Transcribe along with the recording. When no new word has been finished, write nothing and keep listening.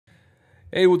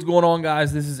Hey, what's going on,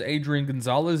 guys? This is Adrian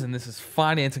Gonzalez, and this is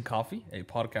Finance and Coffee, a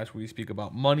podcast where we speak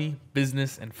about money,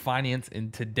 business, and finance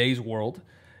in today's world.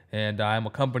 And I'm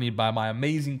accompanied by my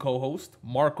amazing co-host,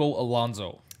 Marco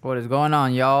Alonso. What is going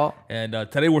on, y'all? And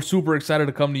today we're super excited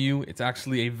to come to you. It's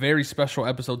actually a very special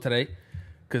episode today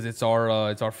because it's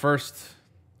our first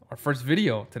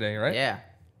video today, right? Yeah.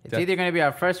 It's either going to be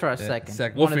our first or our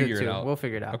second. We'll figure it out. We'll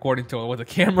figure it out. According to what the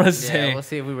cameras say. Yeah, we'll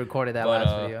see if we recorded that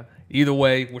last video. Either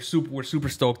way, we're super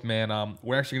stoked, man.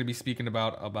 We're actually going to be speaking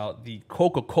about the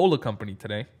Coca-Cola company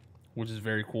today, which is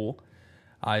very cool.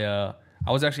 I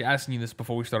was actually asking you this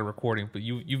before we started recording, but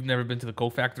you've never been to the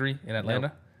Coke factory in Atlanta?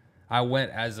 Nope. I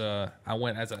went as in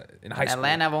high school.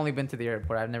 Atlanta, I've only been to the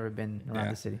airport. I've never been around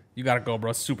the city. You gotta go,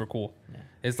 bro. It's super cool. Yeah.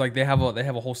 It's like they have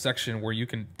a whole section where you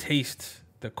can taste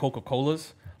the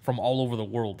Coca-Colas from all over the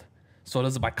world. So it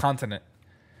does it by continent.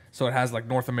 So it has like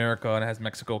North America, and it has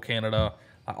Mexico, Canada,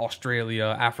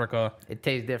 Australia, Africa. It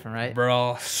tastes different, right?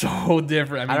 Bro, so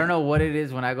different. I don't know what it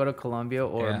is when I go to Colombia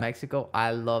or Mexico.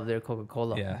 I love their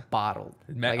Coca-Cola bottled.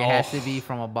 Like it has to be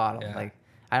from a bottle. Yeah. Like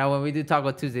I know when we do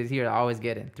Taco Tuesdays here, I always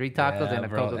get it. 3 tacos and a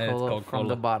Coca-Cola from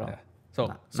the bottle. Yeah.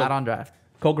 So not on draft.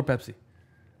 Coke or Pepsi?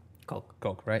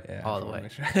 Coke, right? Yeah, all the way.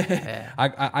 Yeah.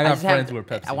 I got friends who are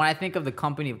Pepsi. When I think of the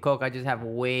company of Coke, I just have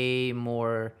way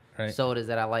more sodas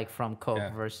that I like from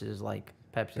Coke versus like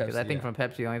Pepsi. Because I think from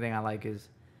Pepsi, the only thing I like is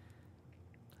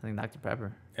I think Dr.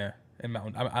 Pepper. Yeah, and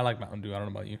Mountain. I like Mountain Dew. I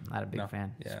don't know about you. Not a big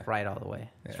fan. Yeah. Sprite all the way.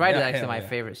 Yeah. Sprite is actually my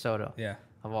favorite soda. Yeah.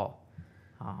 Of all.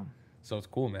 So it's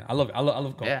cool, man. I love it. I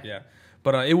love Coke. Yeah.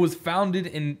 But it was founded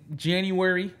in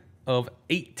January of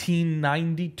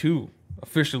 1892.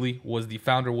 Officially, the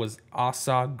founder was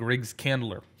Asa Griggs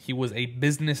Candler. He was a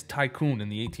business tycoon in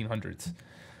the 1800s.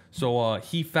 So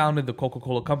he founded the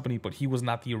Coca-Cola company, but he was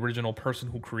not the original person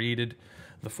who created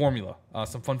the formula.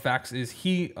 Some fun facts is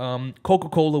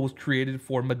Coca-Cola was created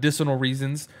for medicinal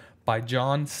reasons by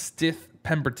John Stith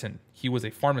Pemberton. He was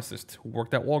a pharmacist who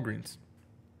worked at Walgreens.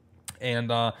 And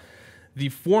the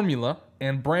formula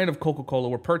and brand of Coca-Cola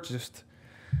were purchased,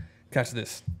 catch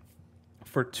this,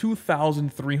 for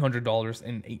 $2,300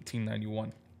 in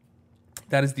 1891.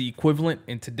 That is the equivalent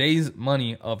in today's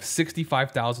money of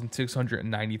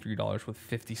 $65,693 with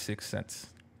 56 cents.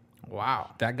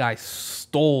 Wow. That guy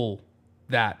stole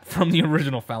that from the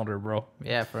original founder, bro.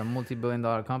 Yeah, for a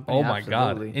multi-billion-dollar company. Oh my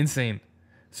God, insane.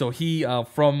 So he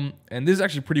and this is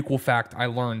actually a pretty cool fact I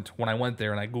learned when I went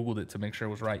there and I Googled it to make sure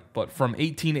it was right. But from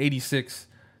 1886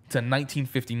 to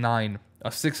 1959, a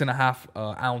 6.5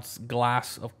 ounce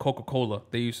glass of Coca-Cola,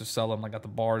 they used to sell them like at the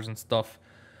bars and stuff,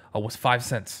 was 5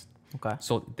 cents. Okay.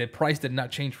 So the price did not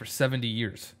change for 70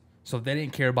 years. So they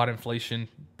didn't care about inflation.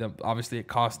 Obviously,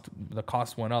 the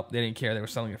cost went up. They didn't care. They were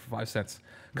selling it for 5 cents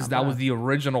because that was the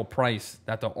original price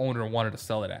that the owner wanted to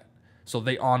sell it at. So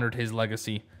they honored his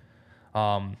legacy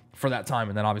for that time,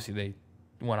 and then obviously they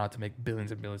went on to make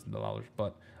billions and billions of dollars.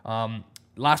 But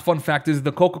last fun fact is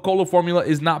the Coca-Cola formula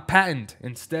is not patented.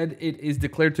 Instead, it is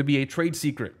declared to be a trade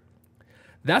secret.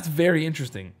 That's very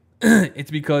interesting.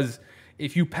 It's because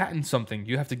if you patent something,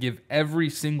 you have to give every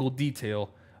single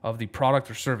detail of the product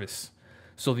or service.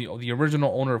 So the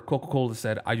original owner of Coca-Cola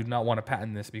said, I do not want to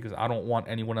patent this because I don't want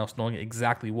anyone else knowing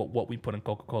exactly what we put in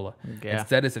Coca-Cola. Yeah.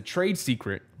 Instead, it's a trade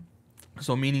secret.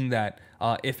 So meaning that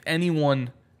if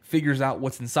anyone figures out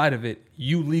what's inside of it,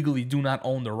 you legally do not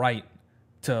own the right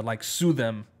to like sue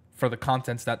them for the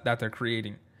contents that they're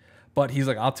creating. But he's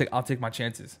like, I'll take my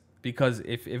chances because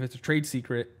if it's a trade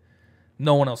secret,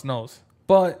 no one else knows.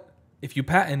 But if you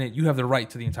patent it, you have the right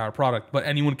to the entire product. But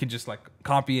anyone can just like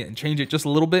copy it and change it just a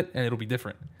little bit, and it'll be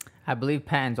different. I believe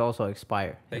patents also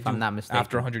expire, if I'm not mistaken.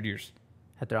 After 100 years.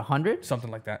 After 100?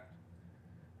 Something like that.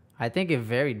 I think it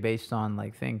varied based on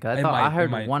like thing. I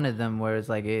heard one of them where it's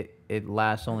like it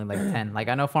lasts only like 10. Like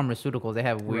I know pharmaceuticals, they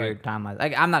have weird timelines.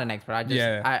 Like I'm not an expert.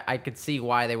 I could see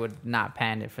why they would not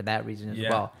patent it for that reason as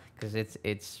well, because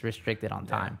it's restricted on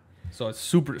time. So it's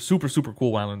super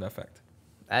cool when I learned that fact.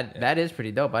 That is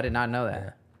pretty dope. I did not know that.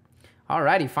 Yeah.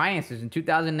 Alrighty, finances. In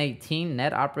 2018,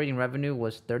 net operating revenue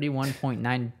was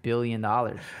 $31.9 billion.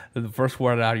 The first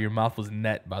word out of your mouth was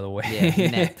net, by the way.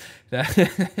 Yeah, net.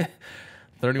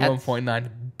 $31.9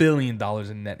 billion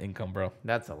in net income, bro.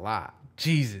 That's a lot.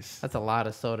 Jesus. That's a lot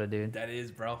of soda, dude. That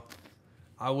is, bro.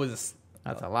 That's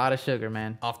a lot of sugar,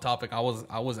 man. Off topic. I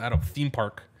was at a theme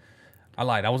park. I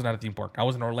lied. I wasn't at a theme park. I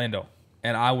was in Orlando.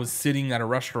 And I was sitting at a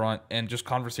restaurant and just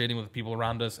conversating with the people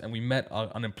around us, and we met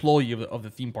an employee of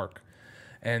the theme park.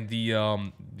 And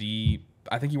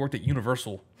I think he worked at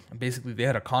Universal. And basically, they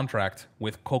had a contract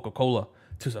with Coca-Cola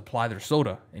to supply their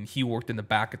soda. And he worked in the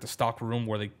back at the stock room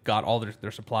where they got all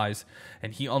their supplies.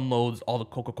 And he unloads all the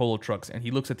Coca-Cola trucks. And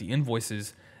he looks at the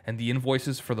invoices, and the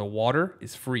invoices for the water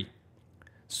is free.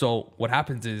 So what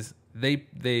happens is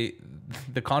the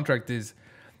contract is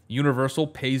Universal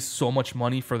pays so much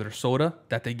money for their soda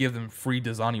that they give them free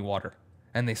Dasani water,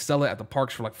 and they sell it at the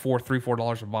parks for like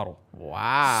 $4 a bottle.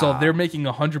 Wow! So they're making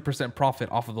 100%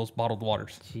 profit off of those bottled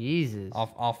waters. Jesus.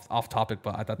 Off topic,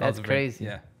 but I thought that was crazy.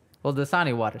 Yeah. Well,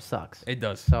 Dasani water sucks. It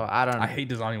does. So I hate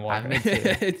Dasani water. Me too. It's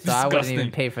so disgusting. I wouldn't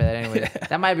even pay for that anyway. Yeah.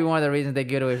 That might be one of the reasons they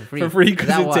give it away for free. For free because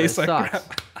that it water tastes like sucks.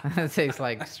 crap. It tastes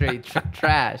like straight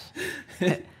trash.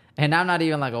 And I'm not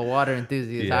even like a water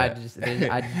enthusiast. Yeah.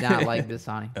 I do not like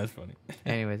Dasani. That's funny.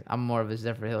 Anyways, I'm more of a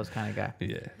Zephyr Hills kind of guy.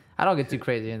 Yeah. I don't get too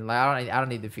crazy, and like I don't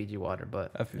need the Fiji water,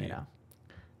 but you know,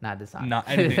 not Dasani. Not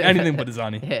anything but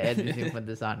Dasani. Yeah, anything but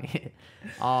Dasani.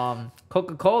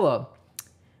 Coca-Cola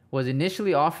was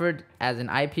initially offered as an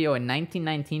IPO in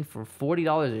 1919 for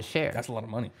 $40 a share. That's a lot of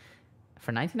money.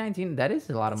 For 1919, that is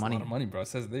a lot of money. That's a lot of money, bro. It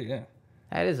says there, yeah.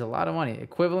 That is a lot of money.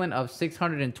 Equivalent of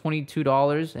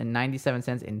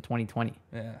 $622.97 in 2020.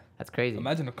 Yeah. That's crazy.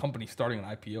 Imagine a company starting an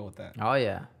IPO with that. Oh,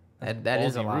 yeah. That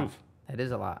is a lot. Roof. That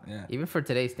is a lot. Yeah. Even for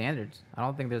today's standards. I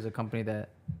don't think there's a company that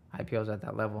IPOs at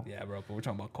that level. Yeah, bro. But we're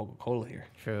talking about Coca-Cola here.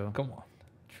 True. Come on.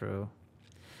 True.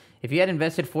 If you had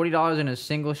invested $40 in a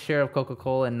single share of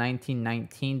Coca-Cola in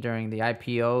 1919 during the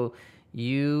IPO,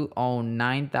 you own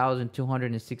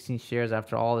 9,216 shares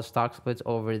after all the stock splits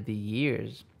over the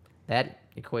years. That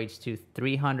equates to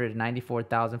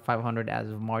 $394,500 as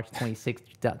of March 26,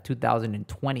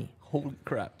 2020. Holy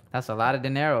crap. That's a lot of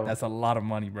dinero. That's a lot of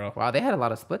money, bro. Wow, they had a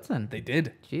lot of splits in. They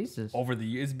did. Jesus. Over the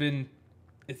years,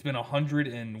 it's been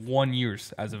 101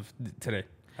 years as of today,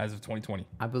 as of 2020.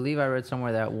 I believe I read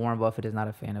somewhere that Warren Buffett is not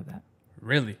a fan of that.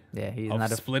 Really? Yeah, he's of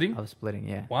not splitting? Of splitting,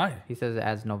 yeah. Why? He says it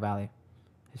adds no value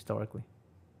historically.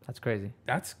 That's crazy.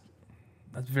 That's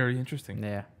very interesting.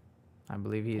 Yeah. I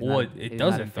believe he's well, not, it he's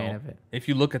doesn't, not a fan of it. If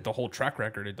you look at the whole track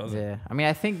record, it doesn't. Yeah. I mean,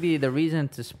 I think the reason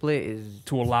to split is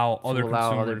to allow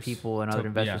other people and other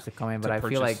investors to come in. But I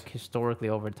feel like historically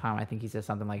over time, I think he said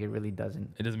something like it really doesn't.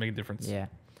 It doesn't make a difference. Yeah.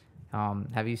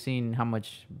 Have you seen how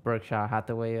much Berkshire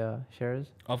Hathaway shares?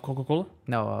 Of Coca-Cola?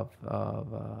 No,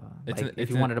 if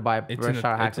you wanted to buy Berkshire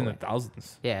Hathaway. It's in the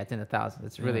thousands. Yeah, it's in the thousands.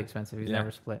 It's really expensive. He's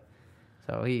never split.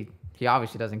 So he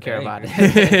obviously doesn't care about it.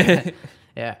 it.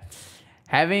 Yeah.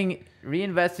 Having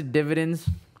reinvested dividends,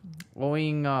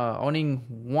 owning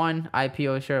one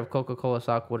IPO share of Coca-Cola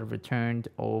stock would have returned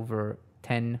over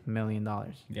 $10 million.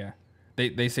 Yeah.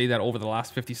 They say that over the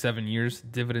last 57 years,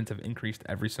 dividends have increased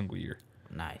every single year.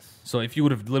 Nice. So if you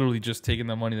would have literally just taken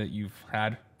the money that you've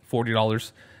had,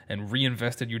 $40, and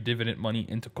reinvested your dividend money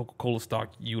into Coca-Cola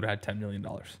stock, you would have had $10 million.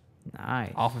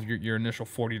 Nice. Off of your initial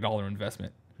 $40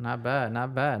 investment. Not bad.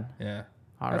 Not bad. Yeah.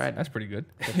 All right. That's pretty good.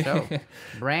 Good show.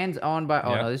 Brands owned by...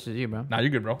 Oh, no, this is you, bro. Nah,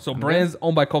 you're good, bro. So brands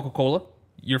owned by Coca-Cola.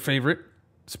 Your favorite,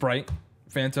 Sprite,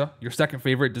 Fanta. Your second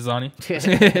favorite, Dasani.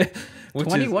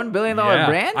 $21 billion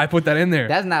brand? I put that in there.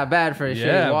 That's not bad for a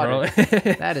share of water.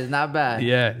 Bro. That is not bad.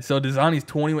 Yeah. So Dasani's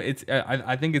 21. It's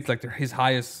I think it's like his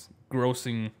highest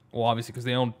grossing... Well, obviously, because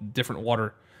they own different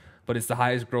water. But it's the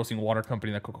highest grossing water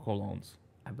company that Coca-Cola owns.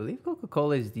 I believe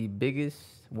Coca-Cola is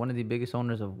one of the biggest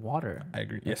owners of water. I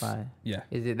agree. Yes. Yeah.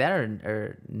 Is it that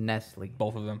or Nestle?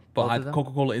 Both of them. But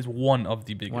Coca-Cola is one of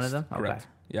the biggest. One of them? Correct. Okay.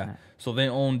 Yeah. Right. So they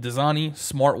own Dasani.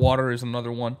 Smart Water is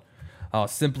another one.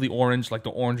 Simply Orange, like the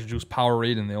orange juice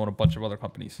Powerade, and they own a bunch of other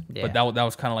companies. Yeah. But that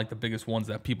was kind of like the biggest ones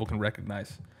that people can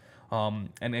recognize.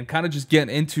 And kind of just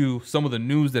getting into some of the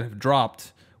news that have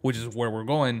dropped, which is where we're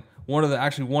going. One of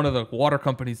the water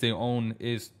companies they own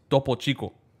is Topo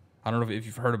Chico. I don't know if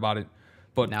you've heard about it,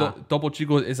 but Topo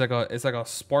Chico is like a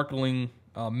sparkling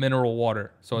mineral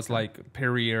water. So it's like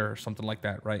Perrier or something like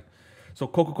that, right? So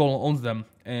Coca-Cola owns them,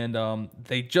 and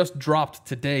they just dropped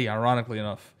today, ironically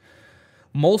enough,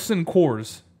 Molson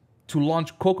Coors to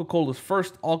launch Coca-Cola's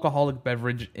first alcoholic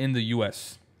beverage in the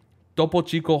U.S. Topo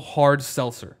Chico Hard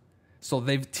Seltzer. So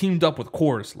they've teamed up with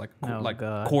Coors, like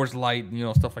Coors Light,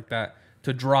 stuff like that,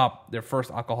 to drop their first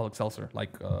alcoholic seltzer,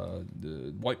 like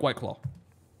the White Claw.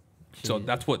 Jeez. So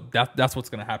that's what's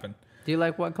gonna happen. Do you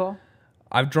like White Claw?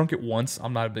 I've drunk it once.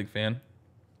 I'm not a big fan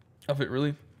of it,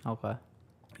 really. Okay.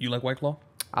 You like White Claw?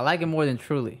 I like it more than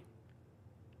Truly.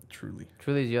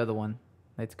 Truly's the other one.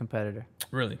 It's a competitor.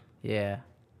 Really? Yeah.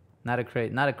 Not a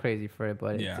crazy for it,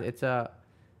 but it's I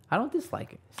don't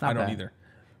dislike it. It's not bad. I don't either.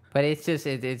 But it's just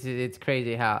it's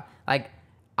crazy how I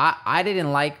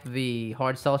didn't like the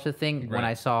hard seltzer thing when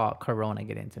I saw Corona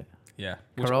get into it. Yeah.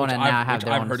 Corona now have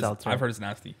their own seltzer. I've heard it's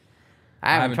nasty.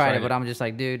 I haven't tried it, but I'm just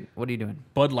like, dude, what are you doing?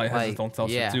 Bud Light has its own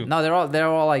seltzer too. No, they're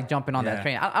all like jumping on that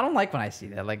train. I don't like when I see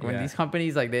that. Like when these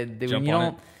companies like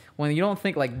when you don't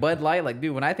think like Bud Light, like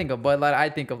dude, when I think of Bud Light, I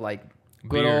think of like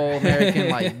good old American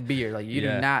like beer. Like you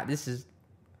do not. This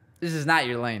is not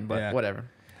your lane, but whatever.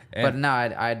 But no,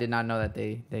 I did not know that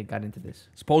they got into this.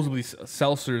 Supposedly,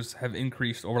 seltzers have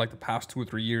increased over like the past 2 or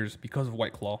 3 years because of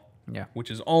White Claw. Yeah.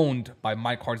 Which is owned by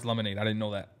My Cards Lemonade. I didn't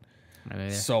know that.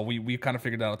 So we kind of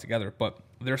figured that out together. But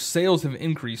their sales have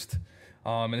increased.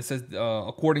 And it says,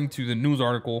 according to the news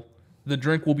article, the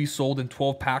drink will be sold in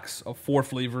 12 packs of 4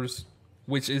 flavors,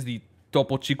 which is the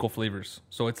Topo Chico flavors.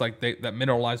 So it's like that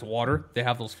mineralized water. They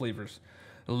have those flavors.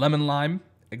 Lemon lime,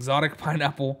 exotic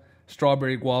pineapple,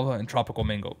 strawberry guava, and tropical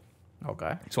mango.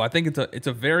 Okay. So I think it's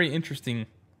a very interesting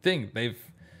thing.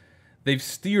 They've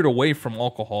steered away from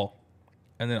alcohol,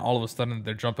 and then all of a sudden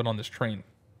they're jumping on this train.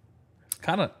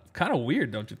 Kind of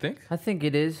weird, don't you think? I think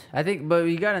it is. But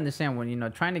you gotta understand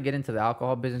when trying to get into the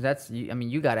alcohol business.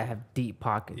 You gotta have deep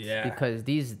pockets. Yeah. Because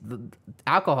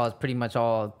alcohol is pretty much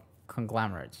all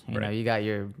conglomerates. You got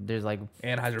there's like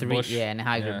Anheuser-Busch.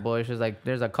 Anheuser-Busch.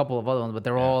 There's a couple of other ones, but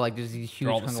they're all like just these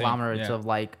huge conglomerates of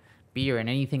like beer, and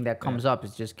anything that comes up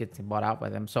is just gets bought out by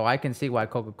them. So I can see why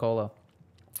Coca-Cola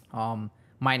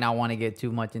might not want to get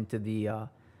too much into the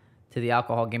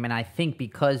alcohol game, and I think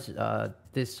because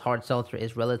this hard seltzer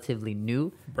is relatively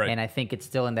new, and I think it's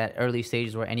still in that early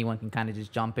stages where anyone can kind of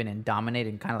just jump in and dominate,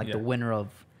 and kind of like the winner of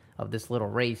this little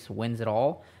race wins it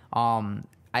all.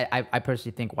 I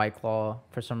personally think White Claw,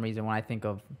 for some reason, when I think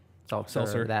of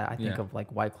seltzer, that I think of like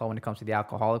White Claw when it comes to the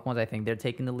alcoholic ones. I think they're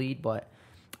taking the lead, but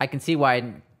I can see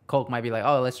why Coke might be like,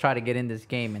 oh, let's try to get in this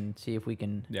game and see if we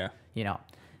can,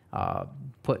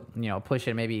 push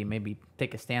it, maybe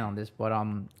take a stand on this. But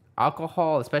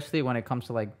alcohol, especially when it comes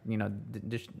to like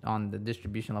on the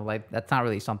distribution level, like that's not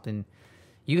really something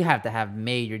you have to have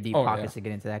major deep pockets to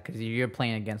get into that, because you're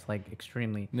playing against like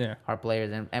extremely hard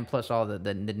players, and plus all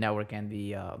the network and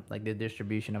the like the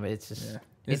distribution of it. It's just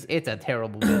it's a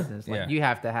terrible business. Like you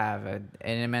have to have an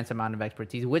immense amount of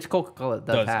expertise, which Coca-Cola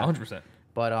does have. 100%.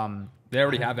 But they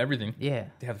already have everything. Yeah.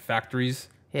 They have the factories.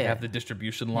 Yeah. They have the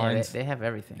distribution lines. They have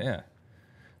everything. Yeah.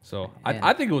 So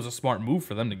I think it was a smart move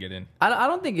for them to get in. I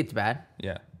don't think it's bad.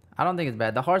 Yeah. I don't think it's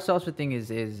bad. The hard seltzer thing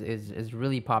is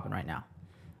really popping right now.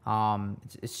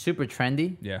 It's super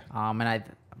trendy. Yeah. And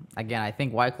I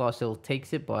think White Claw still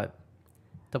takes it, but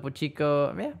Topo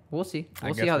Chico, we'll see.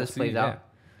 We'll see how this plays out.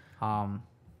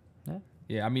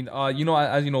 Yeah, I mean, as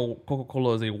you know,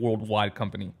 Coca-Cola is a worldwide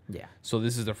company. Yeah. So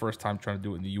this is their first time trying to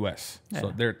do it in the U.S. Yeah.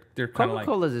 So they're kind of like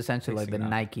Coca-Cola is essentially like the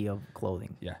Nike of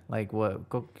clothing. Yeah. Like what?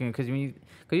 Because you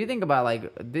think about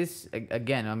like this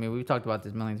again. I mean, we've talked about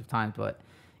this millions of times, but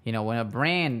when a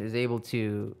brand is able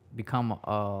to become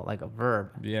like a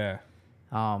verb. Yeah.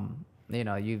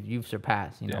 You've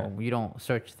surpassed. You don't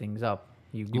search things up.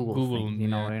 You Google things.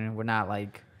 And we're not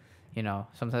like,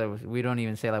 sometimes we don't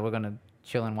even say like we're gonna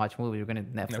chill and watch movies. We're gonna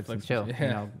Netflix and chill.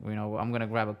 Yeah. I'm gonna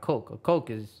grab a Coke. A Coke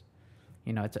is,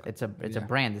 it's a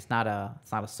brand. It's not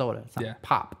a soda. It's not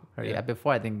pop.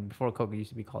 Before Coke, it used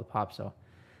to be called pop. So,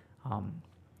 I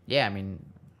mean,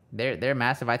 they're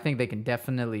massive. I think they can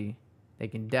definitely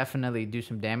do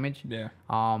some damage. Yeah.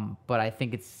 But I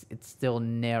think it's still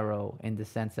narrow in the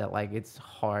sense that like it's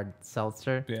hard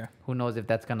seltzer. Yeah. Who knows if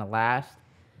that's gonna last?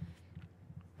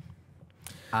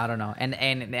 I don't know.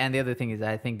 And the other thing is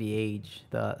I think the age,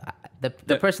 the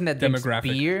person that drinks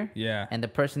beer, and the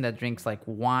person that drinks like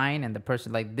wine, and the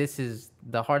person like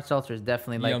the hard seltzer is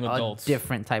definitely like a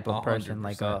different type of person, 100%.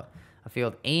 Like a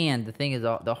field. And the thing is,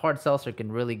 the hard seltzer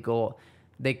can really go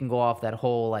off that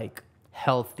whole like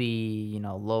healthy,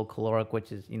 low caloric,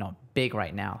 which is big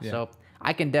right now. Yeah. So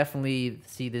I can definitely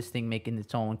see this thing making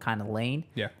its own kind of lane.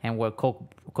 Yeah. And where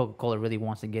Coca-Cola really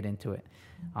wants to get into it.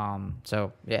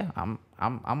 So yeah, I'm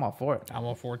all for it. I'm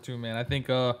all for it too, man. I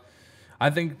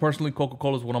think personally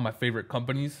Coca-Cola is one of my favorite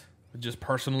companies. Just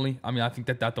personally, I mean, I think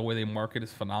that the way they market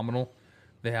is phenomenal.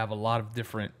 They have a lot of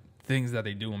different things that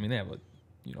they do. I mean, they have a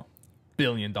 $1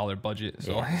 billion budget,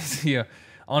 so it's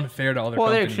unfair to other companies. Well,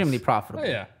 they're extremely profitable. Oh,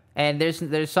 yeah. And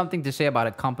there's something to say about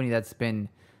a company that's been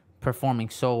performing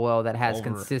so well, that has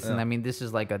consistent. I mean, this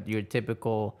is like your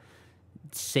typical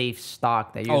safe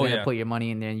stock that you're going to put your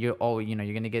money in there, and you're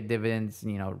going to get dividends.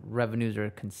 Revenues are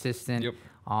consistent. Yep.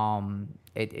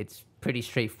 It's pretty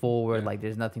straightforward. Like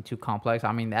there's nothing too complex.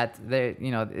 I mean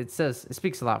it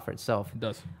speaks a lot for itself. It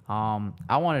does.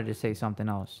 I wanted to say something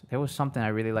else. There was something I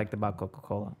really liked about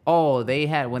Coca-Cola. Oh,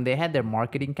 when they had their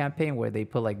marketing campaign where they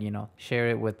put like share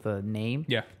it with the name.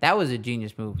 Yeah. That That was a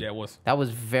genius move. Yeah, it was. That was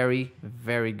very,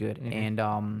 very good. Mm-hmm.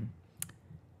 And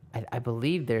I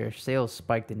believe their sales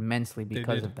spiked immensely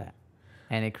because of that.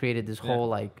 And it created this whole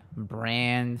like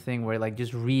brand thing where like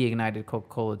just reignited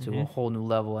Coca-Cola to a whole new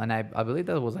level. And I believe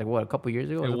that was like what, a couple years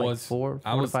ago? It was like four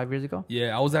to 5 years ago.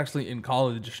 Yeah, I was actually in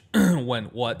college when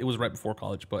it was right before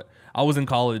college, but I was in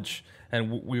college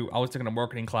and I was taking a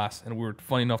marketing class, and we were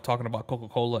funny enough talking about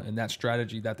Coca-Cola and that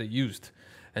strategy that they used,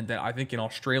 and that I think in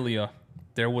Australia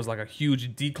there was like a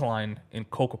huge decline in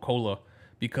Coca-Cola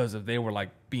because they were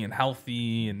like being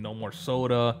healthy and no more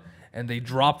soda, and they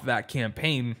dropped that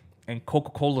campaign. And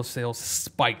Coca-Cola sales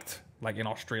spiked, like in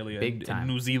Australia, in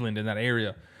New Zealand, in that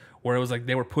area, where it was like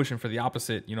they were pushing for the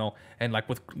opposite, you know. And like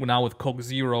with Coke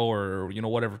Zero, or you know,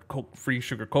 whatever Coke free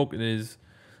sugar Coke it is,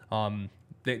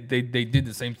 they did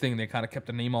the same thing. They kind of kept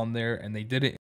the name on there, and they did it